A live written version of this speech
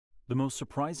The most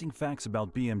surprising facts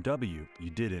about BMW you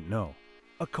didn't know.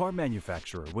 A car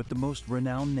manufacturer with the most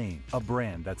renowned name, a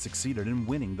brand that succeeded in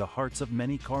winning the hearts of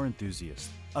many car enthusiasts,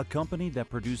 a company that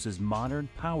produces modern,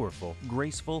 powerful,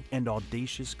 graceful, and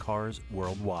audacious cars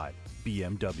worldwide,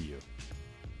 BMW.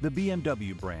 The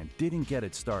BMW brand didn't get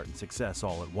its start in success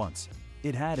all at once.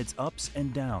 It had its ups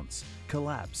and downs,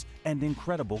 collapse, and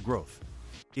incredible growth.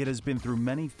 It has been through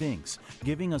many things,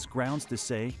 giving us grounds to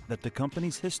say that the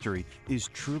company's history is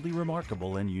truly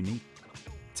remarkable and unique.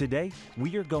 Today,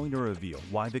 we are going to reveal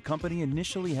why the company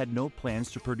initially had no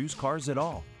plans to produce cars at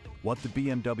all, what the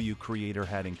BMW creator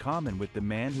had in common with the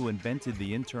man who invented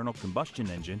the internal combustion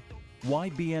engine, why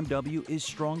BMW is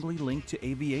strongly linked to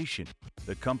aviation,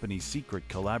 the company's secret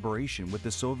collaboration with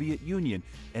the Soviet Union,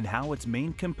 and how its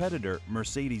main competitor,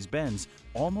 Mercedes-Benz,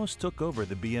 almost took over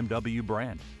the BMW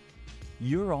brand.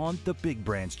 You're on the Big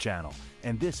Brands channel,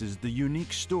 and this is the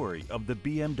unique story of the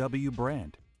BMW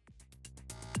brand.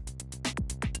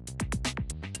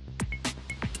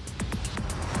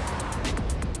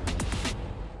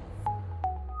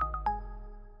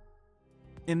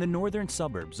 In the northern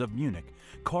suburbs of Munich,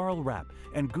 Karl Rapp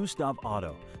and Gustav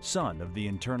Otto, son of the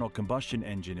internal combustion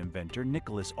engine inventor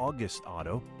Nikolaus August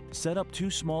Otto, set up two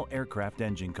small aircraft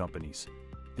engine companies.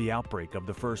 The outbreak of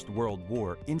the First World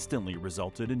War instantly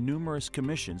resulted in numerous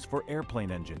commissions for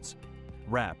airplane engines.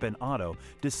 Rapp and Otto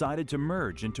decided to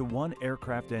merge into one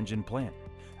aircraft engine plant.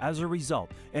 As a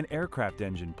result, an aircraft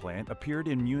engine plant appeared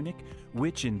in Munich,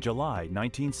 which in July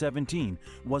 1917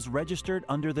 was registered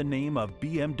under the name of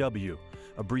BMW,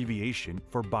 abbreviation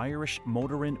for Bayerische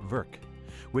Motoren Werke,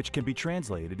 which can be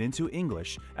translated into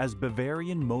English as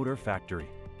Bavarian Motor Factory.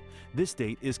 This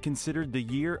date is considered the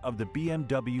year of the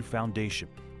BMW Foundation,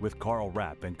 with Karl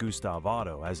Rapp and Gustav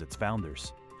Otto as its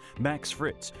founders. Max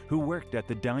Fritz, who worked at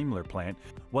the Daimler plant,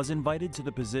 was invited to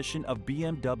the position of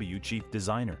BMW chief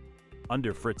designer.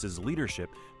 Under Fritz's leadership,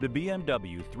 the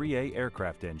BMW 3A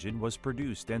aircraft engine was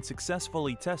produced and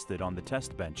successfully tested on the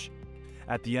test bench.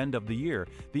 At the end of the year,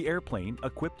 the airplane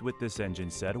equipped with this engine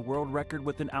set a world record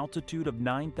with an altitude of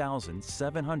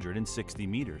 9,760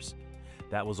 meters.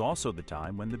 That was also the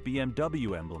time when the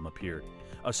BMW emblem appeared,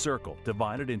 a circle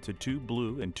divided into two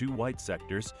blue and two white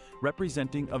sectors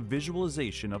representing a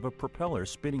visualization of a propeller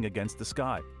spinning against the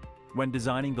sky. When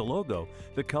designing the logo,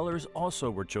 the colors also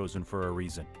were chosen for a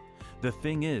reason. The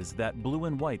thing is that blue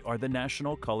and white are the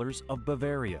national colors of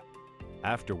Bavaria.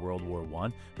 After World War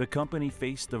I, the company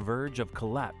faced the verge of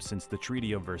collapse since the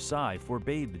Treaty of Versailles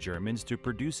forbade the Germans to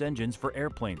produce engines for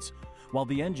airplanes, while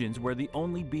the engines were the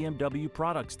only BMW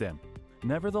product stem.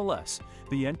 Nevertheless,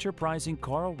 the enterprising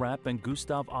Karl Rapp and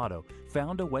Gustav Otto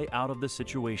found a way out of the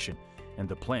situation, and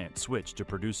the plant switched to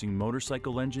producing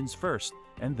motorcycle engines first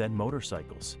and then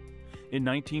motorcycles. In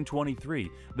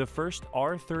 1923, the first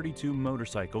R32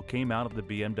 motorcycle came out of the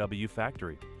BMW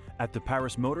factory. At the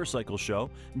Paris Motorcycle Show,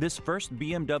 this first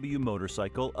BMW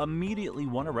motorcycle immediately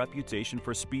won a reputation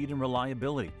for speed and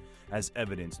reliability, as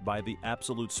evidenced by the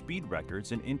absolute speed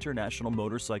records in international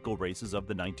motorcycle races of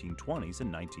the 1920s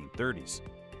and 1930s.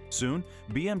 Soon,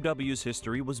 BMW's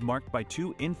history was marked by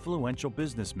two influential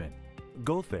businessmen,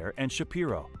 Gustav and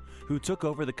Shapiro, who took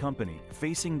over the company,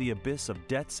 facing the abyss of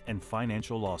debts and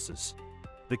financial losses.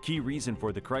 The key reason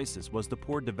for the crisis was the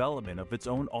poor development of its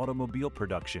own automobile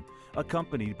production,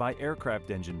 accompanied by aircraft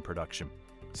engine production.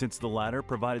 Since the latter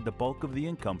provided the bulk of the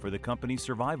income for the company's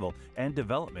survival and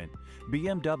development,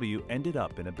 BMW ended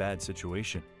up in a bad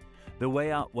situation. The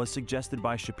way out was suggested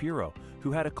by Shapiro,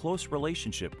 who had a close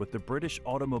relationship with the British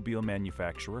automobile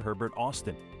manufacturer Herbert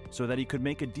Austin, so that he could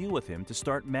make a deal with him to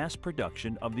start mass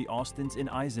production of the Austins in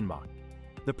Eisenbach.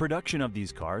 The production of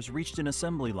these cars reached an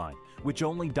assembly line, which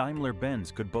only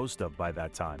Daimler-Benz could boast of by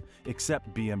that time,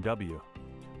 except BMW.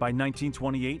 By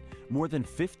 1928, more than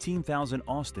 15,000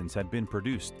 Austins had been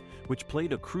produced, which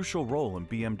played a crucial role in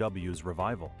BMW's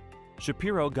revival.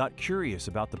 Shapiro got curious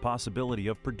about the possibility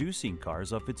of producing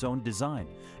cars of its own design,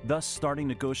 thus starting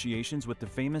negotiations with the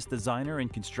famous designer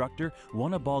and constructor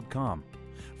Untold History.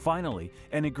 Finally,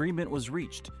 an agreement was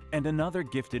reached, and another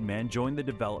gifted man joined the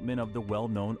development of the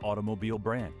well-known automobile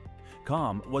brand.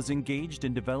 Com was engaged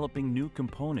in developing new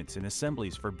components and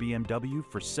assemblies for BMW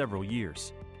for several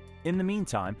years. In the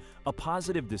meantime, a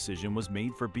positive decision was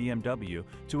made for BMW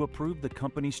to approve the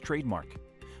company's trademark.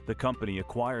 The company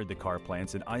acquired the car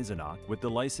plants in Eisenach with the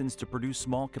license to produce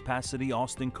small-capacity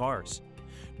Austin cars.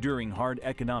 During hard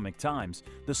economic times,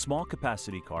 the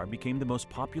small-capacity car became the most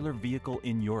popular vehicle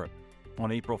in Europe.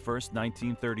 On April 1,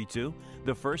 1932,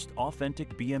 the first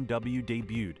authentic BMW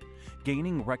debuted,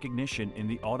 gaining recognition in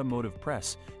the automotive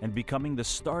press and becoming the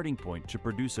starting point to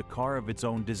produce a car of its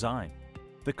own design.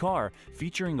 The car,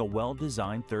 featuring a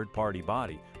well-designed third-party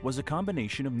body, was a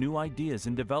combination of new ideas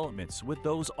and developments with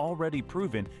those already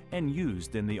proven and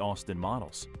used in the Austin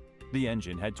models. The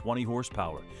engine had 20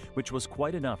 horsepower, which was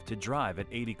quite enough to drive at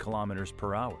 80 kilometers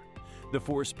per hour. The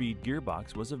 4-speed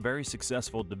gearbox was a very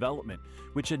successful development,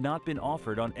 which had not been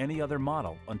offered on any other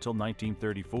model until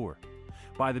 1934.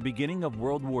 By the beginning of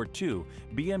World War II,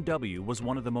 BMW was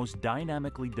one of the most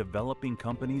dynamically developing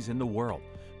companies in the world,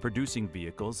 producing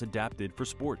vehicles adapted for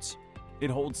sports. It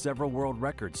holds several world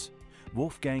records.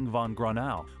 Wolfgang von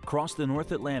Gronau crossed the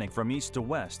North Atlantic from east to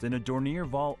west in a Dornier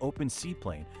Wahl open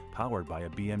seaplane powered by a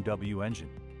BMW engine.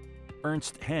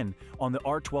 Ernst Henn on the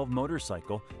R12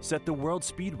 motorcycle set the world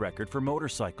speed record for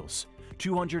motorcycles,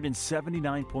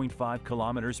 279.5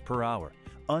 kilometers per hour,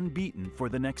 unbeaten for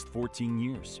the next 14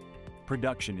 years.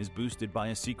 Production is boosted by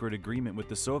a secret agreement with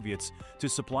the Soviets to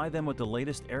supply them with the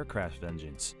latest aircraft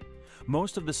engines.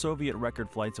 Most of the Soviet record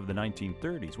flights of the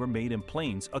 1930s were made in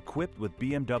planes equipped with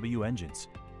BMW engines.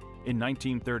 In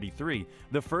 1933,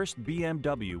 the first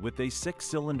BMW with a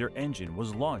 6-cylinder engine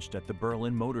was launched at the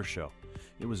Berlin Motor Show.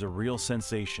 It was a real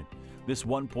sensation. This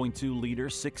 1.2-liter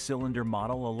 6-cylinder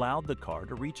model allowed the car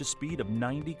to reach a speed of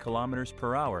 90 kilometers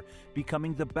per hour,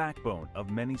 becoming the backbone of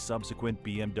many subsequent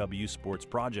BMW sports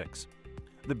projects.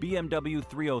 The BMW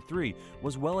 303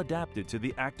 was well adapted to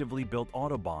the actively built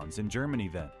autobahns in Germany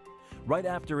then. Right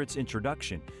after its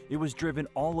introduction, it was driven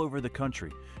all over the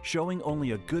country, showing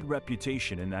only a good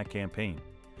reputation in that campaign.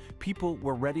 People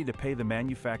were ready to pay the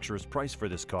manufacturer's price for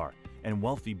this car, and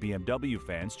wealthy BMW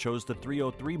fans chose the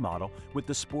 303 model with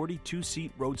the sporty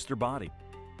 2-seat roadster body.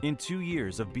 In 2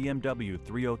 years of BMW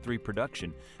 303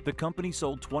 production, the company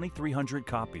sold 2,300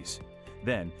 copies.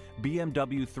 Then,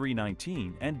 BMW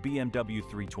 319 and BMW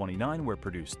 329 were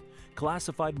produced,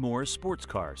 classified more as sports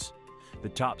cars. The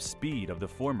top speed of the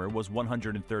former was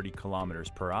 130 kilometers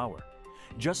per hour.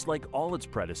 Just like all its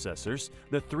predecessors,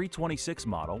 the 326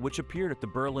 model, which appeared at the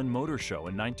Berlin Motor Show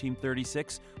in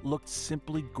 1936, looked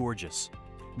simply gorgeous.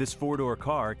 This four-door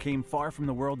car came far from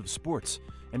the world of sports,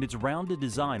 and its rounded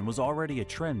design was already a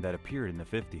trend that appeared in the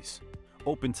 50s.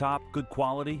 Open top, good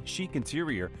quality, chic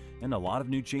interior, and a lot of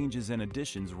new changes and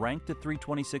additions ranked the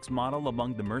 326 model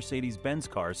among the Mercedes-Benz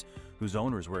cars whose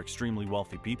owners were extremely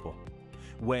wealthy people.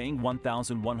 Weighing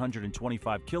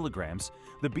 1,125 kilograms,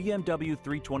 the BMW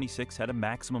 326 had a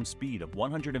maximum speed of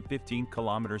 115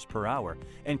 kilometers per hour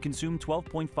and consumed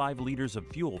 12.5 liters of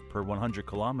fuel per 100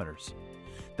 kilometers.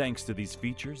 Thanks to these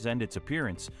features and its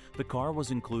appearance, the car was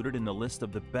included in the list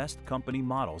of the best company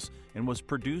models and was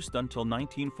produced until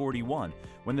 1941,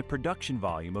 when the production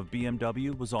volume of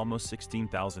BMW was almost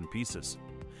 16,000 pieces.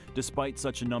 Despite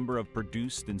such a number of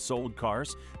produced and sold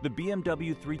cars, the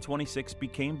BMW 326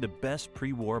 became the best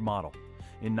pre-war model.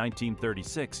 In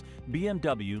 1936,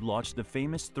 BMW launched the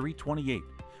famous 328,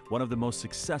 one of the most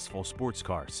successful sports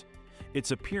cars.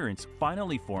 Its appearance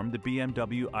finally formed the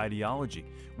BMW ideology,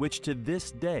 which to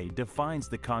this day defines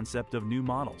the concept of new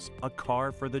models, a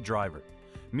car for the driver.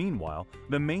 Meanwhile,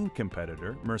 the main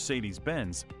competitor,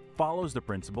 Mercedes-Benz, follows the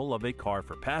principle of a car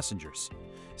for passengers.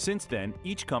 Since then,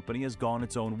 each company has gone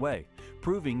its own way,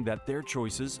 proving that their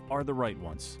choices are the right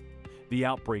ones. The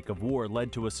outbreak of war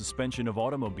led to a suspension of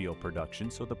automobile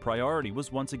production, so the priority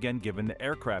was once again given to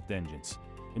aircraft engines.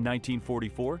 In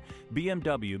 1944,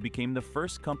 BMW became the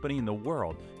first company in the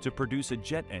world to produce a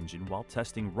jet engine while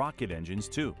testing rocket engines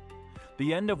too.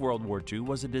 The end of World War II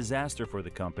was a disaster for the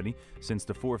company, since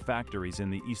the 4 factories in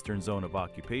the eastern zone of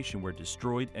occupation were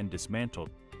destroyed and dismantled.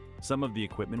 Some of the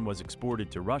equipment was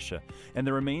exported to Russia, and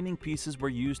the remaining pieces were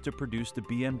used to produce the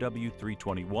BMW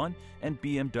 321 and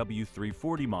BMW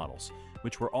 340 models,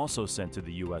 which were also sent to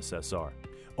the USSR.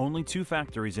 Only 2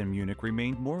 factories in Munich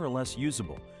remained more or less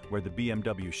usable, where the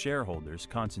BMW shareholders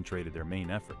concentrated their main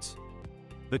efforts.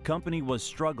 The company was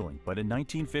struggling, but in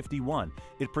 1951,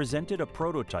 it presented a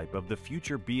prototype of the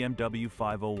future BMW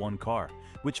 501 car,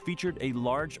 which featured a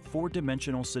large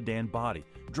 4-dimensional sedan body,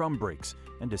 drum brakes,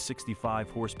 and a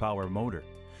 65-horsepower motor.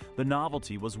 The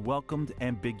novelty was welcomed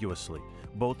ambiguously,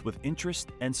 both with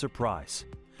interest and surprise.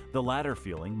 The latter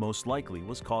feeling most likely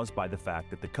was caused by the fact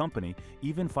that the company,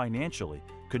 even financially,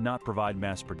 could not provide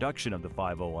mass production of the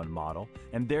 501 model,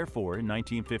 and therefore, in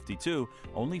 1952,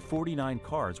 only 49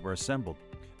 cars were assembled.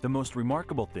 The most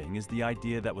remarkable thing is the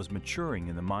idea that was maturing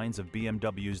in the minds of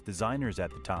BMW's designers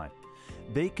at the time.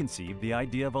 They conceived the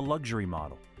idea of a luxury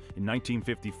model. In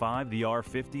 1955, the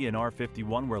R50 and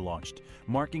R51 were launched,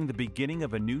 marking the beginning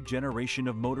of a new generation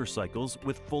of motorcycles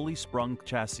with fully sprung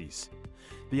chassis.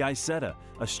 The Isetta,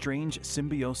 a strange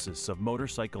symbiosis of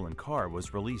motorcycle and car,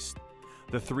 was released.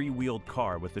 The 3-wheeled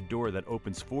car with a door that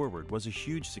opens forward was a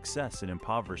huge success in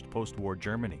impoverished post-war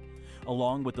Germany.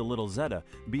 Along with the Little Zeta,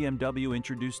 BMW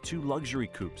introduced two luxury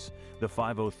coupes, the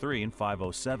 503 and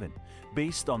 507,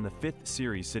 based on the 5th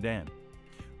Series sedan.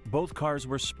 Both cars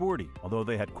were sporty, although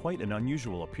they had quite an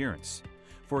unusual appearance.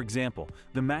 For example,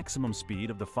 the maximum speed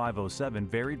of the 507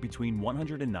 varied between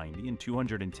 190 and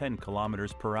 210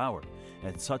 kilometers per hour,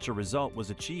 and such a result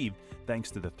was achieved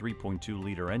thanks to the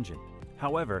 3.2-liter engine.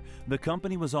 However, the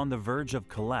company was on the verge of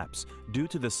collapse due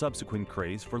to the subsequent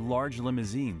craze for large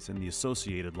limousines and the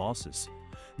associated losses.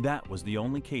 That was the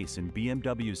only case in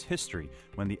BMW's history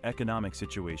when the economic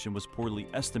situation was poorly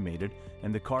estimated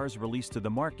and the cars released to the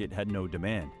market had no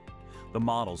demand. The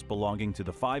models belonging to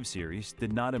the 5 Series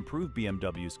did not improve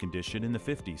BMW's condition in the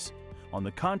 50s. On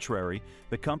the contrary,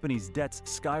 the company's debts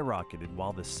skyrocketed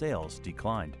while the sales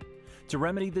declined. To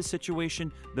remedy this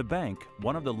situation, the bank,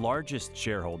 one of the largest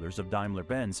shareholders of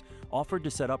Daimler-Benz, offered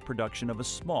to set up production of a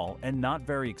small and not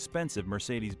very expensive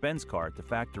Mercedes-Benz car at the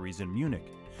factories in Munich,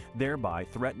 thereby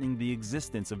threatening the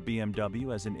existence of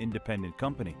BMW as an independent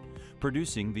company,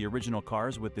 producing the original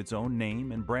cars with its own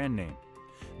name and brand name.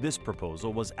 This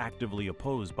proposal was actively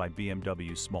opposed by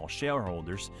BMW's small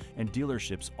shareholders and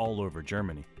dealerships all over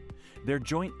Germany. Their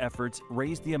joint efforts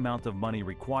raised the amount of money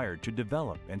required to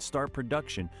develop and start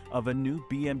production of a new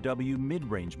BMW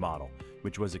mid-range model,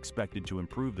 which was expected to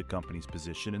improve the company's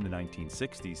position in the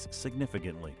 1960s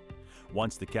significantly.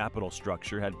 Once the capital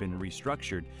structure had been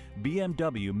restructured,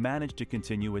 BMW managed to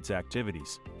continue its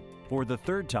activities. For the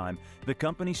third time, the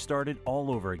company started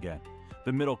all over again.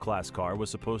 The middle-class car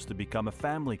was supposed to become a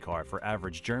family car for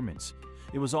average Germans.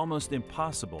 It was almost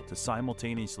impossible to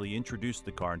simultaneously introduce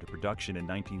the car into production in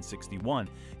 1961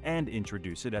 and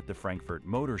introduce it at the Frankfurt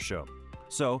Motor Show.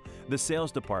 So, the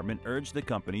sales department urged the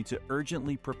company to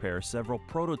urgently prepare several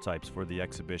prototypes for the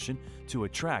exhibition to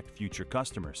attract future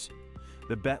customers.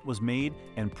 The bet was made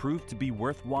and proved to be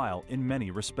worthwhile in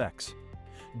many respects.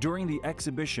 During the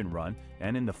exhibition run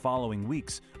and in the following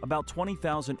weeks, about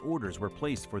 20,000 orders were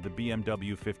placed for the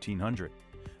BMW 1500.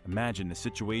 Imagine the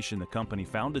situation the company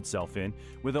found itself in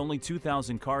with only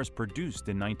 2,000 cars produced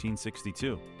in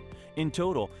 1962. In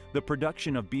total, the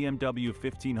production of BMW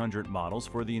 1500 models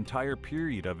for the entire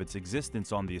period of its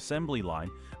existence on the assembly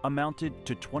line amounted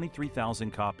to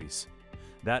 23,000 copies.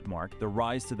 That marked the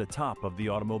rise to the top of the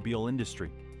automobile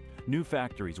industry. New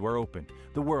factories were opened,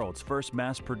 the world's first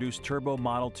mass-produced turbo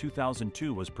model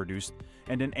 2002 was produced,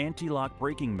 and an anti-lock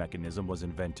braking mechanism was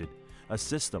invented, a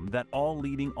system that all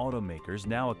leading automakers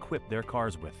now equip their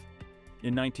cars with.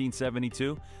 In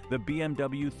 1972, the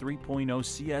BMW 3.0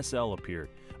 CSL appeared,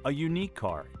 a unique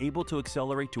car able to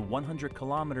accelerate to 100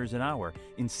 kilometers an hour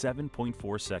in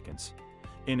 7.4 seconds.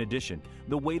 In addition,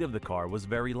 the weight of the car was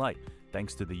very light,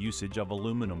 thanks to the usage of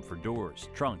aluminum for doors,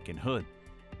 trunk, and hood.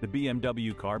 The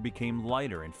BMW car became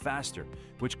lighter and faster,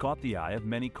 which caught the eye of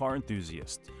many car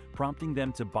enthusiasts, prompting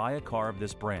them to buy a car of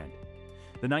this brand.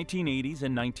 The 1980s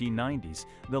and 1990s,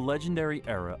 the legendary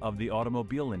era of the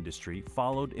automobile industry,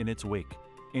 followed in its wake.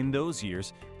 In those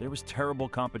years, there was terrible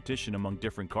competition among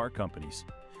different car companies.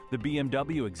 The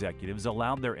BMW executives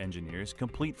allowed their engineers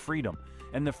complete freedom,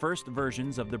 and the first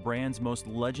versions of the brand's most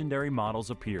legendary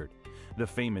models appeared. The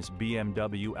famous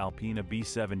BMW Alpina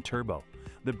B7 Turbo,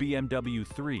 the BMW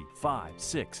 3, 5,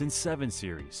 6, and 7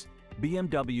 series.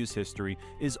 BMW's history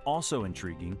is also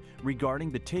intriguing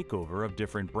regarding the takeover of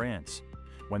different brands.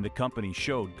 When the company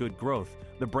showed good growth,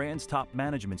 the brand's top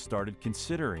management started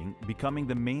considering becoming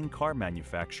the main car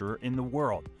manufacturer in the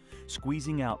world,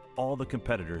 squeezing out all the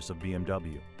competitors of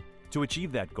BMW. To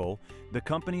achieve that goal, the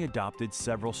company adopted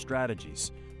several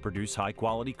strategies: produce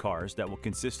high-quality cars that will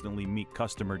consistently meet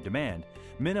customer demand,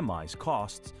 minimize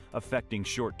costs, affecting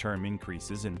short-term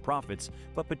increases in profits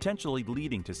but potentially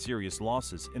leading to serious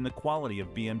losses in the quality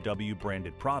of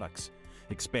BMW-branded products,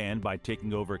 expand by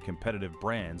taking over competitive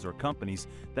brands or companies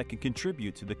that can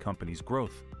contribute to the company's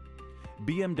growth.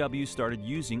 BMW started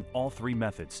using all three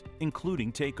methods,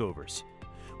 including takeovers.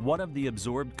 One of the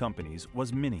absorbed companies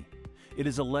was Mini. It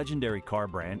is a legendary car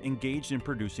brand engaged in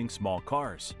producing small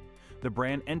cars. The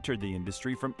brand entered the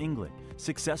industry from England,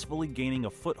 successfully gaining a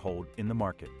foothold in the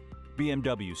market.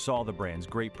 BMW saw the brand's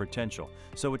great potential,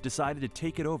 so it decided to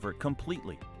take it over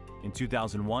completely. In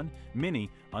 2001, Mini,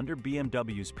 under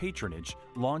BMW's patronage,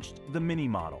 launched the Mini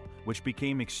model, which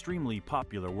became extremely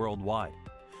popular worldwide.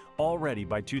 Already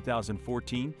by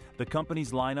 2014, the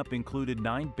company's lineup included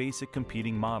 9 basic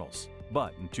competing models.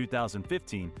 But in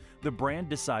 2015, the brand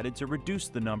decided to reduce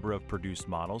the number of produced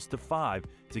models to 5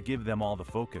 to give them all the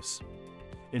focus.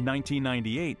 In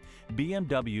 1998,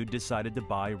 BMW decided to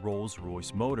buy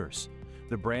Rolls-Royce Motors.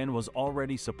 The brand was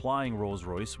already supplying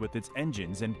Rolls-Royce with its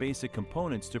engines and basic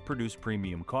components to produce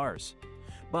premium cars.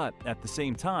 But at the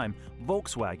same time,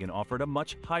 Volkswagen offered a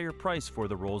much higher price for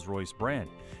the Rolls-Royce brand,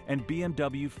 and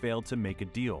BMW failed to make a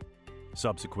deal.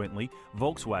 Subsequently,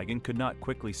 Volkswagen could not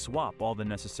quickly swap all the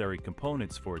necessary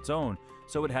components for its own,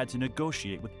 so it had to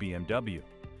negotiate with BMW.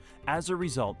 As a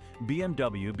result,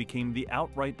 BMW became the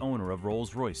outright owner of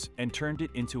Rolls-Royce and turned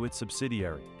it into its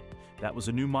subsidiary. That was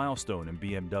a new milestone in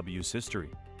BMW's history.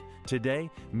 Today,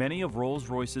 many of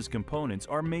Rolls-Royce's components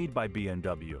are made by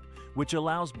BMW, which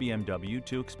allows BMW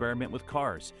to experiment with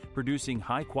cars, producing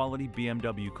high-quality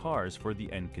BMW cars for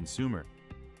the end consumer.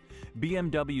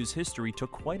 BMW's history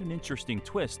took quite an interesting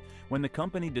twist when the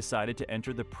company decided to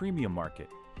enter the premium market.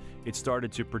 It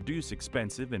started to produce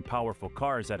expensive and powerful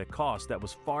cars at a cost that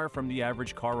was far from the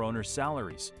average car owner's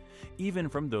salaries, even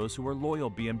from those who are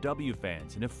loyal BMW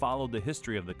fans and have followed the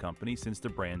history of the company since the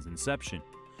brand's inception.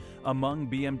 Among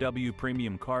BMW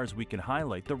premium cars, we can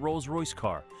highlight the Rolls-Royce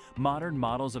car. Modern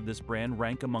models of this brand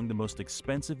rank among the most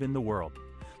expensive in the world.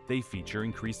 They feature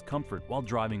increased comfort while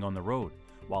driving on the road.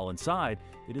 While inside,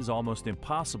 it is almost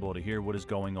impossible to hear what is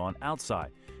going on outside,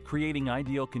 creating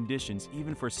ideal conditions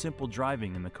even for simple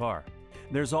driving in the car.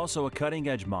 There's also a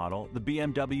cutting-edge model, the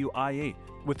BMW i8,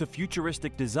 with a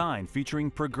futuristic design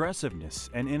featuring progressiveness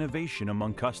and innovation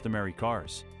among customary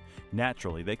cars.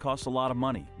 Naturally, they cost a lot of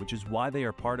money, which is why they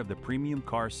are part of the premium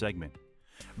car segment.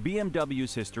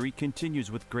 BMW's history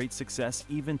continues with great success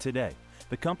even today.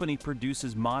 The company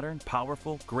produces modern,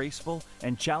 powerful, graceful,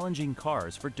 and challenging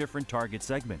cars for different target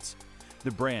segments.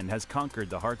 The brand has conquered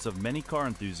the hearts of many car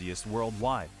enthusiasts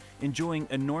worldwide, enjoying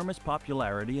enormous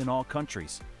popularity in all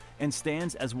countries, and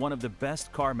stands as one of the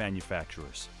best car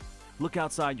manufacturers. Look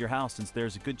outside your house, since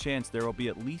there's a good chance there will be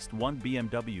at least one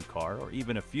BMW car or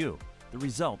even a few. The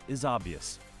result is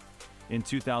obvious. In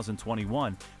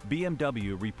 2021,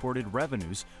 BMW reported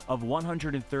revenues of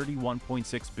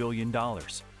 $131.6 billion, a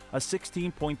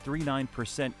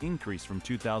 16.39% increase from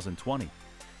 2020.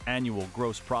 Annual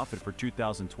gross profit for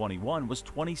 2021 was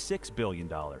 $26 billion,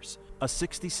 a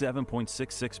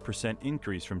 67.66%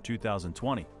 increase from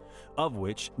 2020, of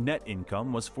which net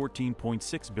income was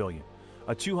 $14.6 billion,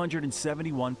 a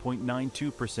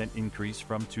 271.92% increase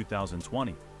from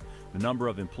 2020. The number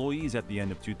of employees at the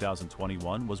end of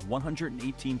 2021 was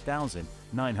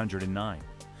 118,909.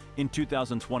 In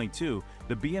 2022,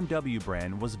 the BMW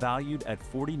brand was valued at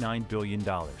 $49 billion.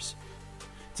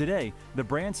 Today, the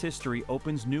brand's history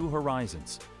opens new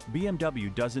horizons.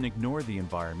 BMW doesn't ignore the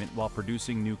environment while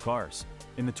producing new cars.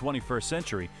 In the 21st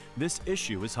century, this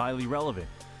issue is highly relevant,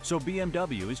 so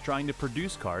BMW is trying to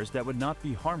produce cars that would not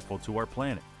be harmful to our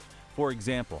planet. For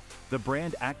example, the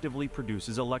brand actively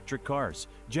produces electric cars,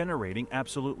 generating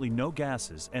absolutely no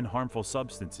gases and harmful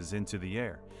substances into the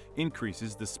air,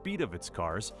 increases the speed of its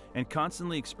cars, and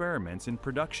constantly experiments in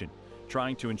production,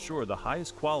 trying to ensure the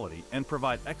highest quality and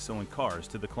provide excellent cars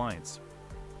to the clients.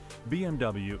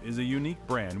 BMW is a unique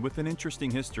brand with an interesting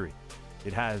history.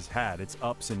 It has had its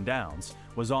ups and downs,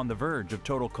 was on the verge of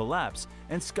total collapse,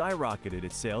 and skyrocketed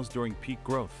its sales during peak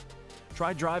growth.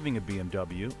 Try driving a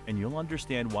BMW and you'll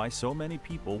understand why so many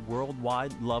people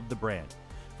worldwide love the brand.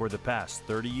 For the past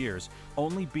 30 years,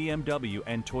 only BMW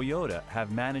and Toyota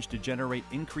have managed to generate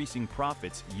increasing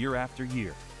profits year after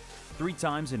year. 3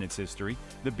 times in its history,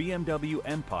 the BMW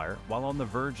empire, while on the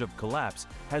verge of collapse,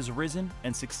 has risen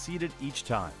and succeeded each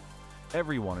time.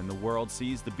 Everyone in the world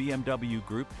sees the BMW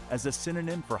Group as a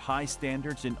synonym for high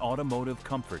standards in automotive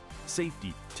comfort,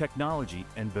 safety, technology,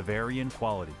 and Bavarian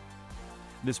quality.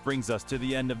 This brings us to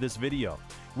the end of this video.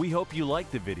 We hope you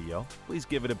liked the video. Please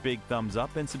give it a big thumbs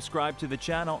up and subscribe to the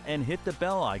channel and hit the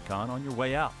bell icon on your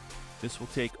way out. This will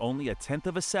take only a tenth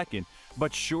of a second,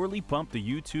 but surely pump the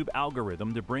YouTube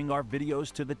algorithm to bring our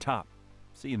videos to the top.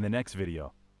 See you in the next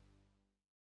video.